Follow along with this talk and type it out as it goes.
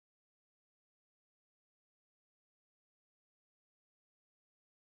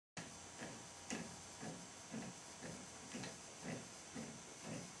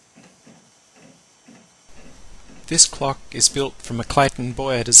This clock is built from a Clayton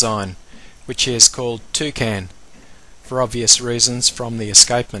Boyer design, which he has called Toucan, for obvious reasons from the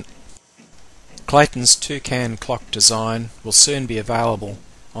escapement. Clayton's Toucan clock design will soon be available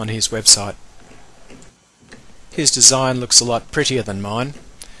on his website. His design looks a lot prettier than mine.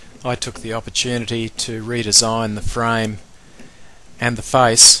 I took the opportunity to redesign the frame and the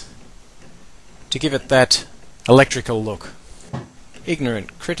face to give it that electrical look.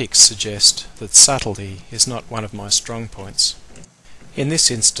 Ignorant critics suggest that subtlety is not one of my strong points. In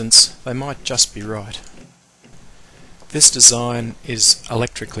this instance, they might just be right. This design is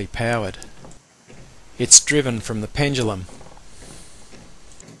electrically powered. It's driven from the pendulum,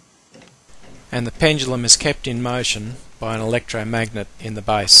 and the pendulum is kept in motion by an electromagnet in the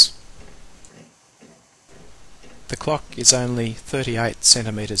base. The clock is only 38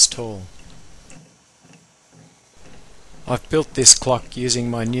 centimeters tall. I've built this clock using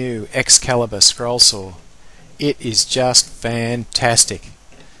my new Excalibur scroll saw. It is just fantastic.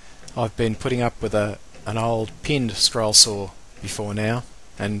 I've been putting up with an old pinned scroll saw before now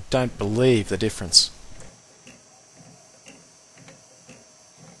and don't believe the difference.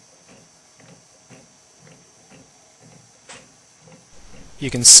 You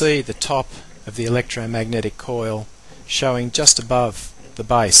can see the top of the electromagnetic coil showing just above the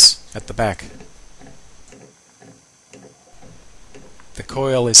base at the back. The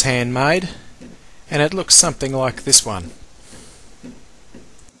coil is handmade and it looks something like this one.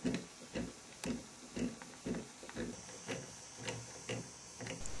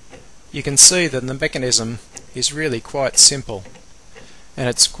 You can see that the mechanism is really quite simple and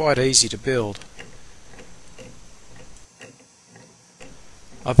it's quite easy to build.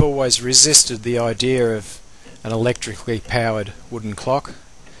 I've always resisted the idea of an electrically powered wooden clock,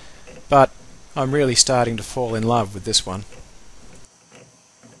 but I'm really starting to fall in love with this one.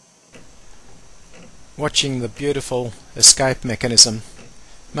 Watching the beautiful escape mechanism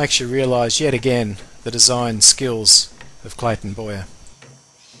makes you realise yet again the design skills of Clayton Boyer.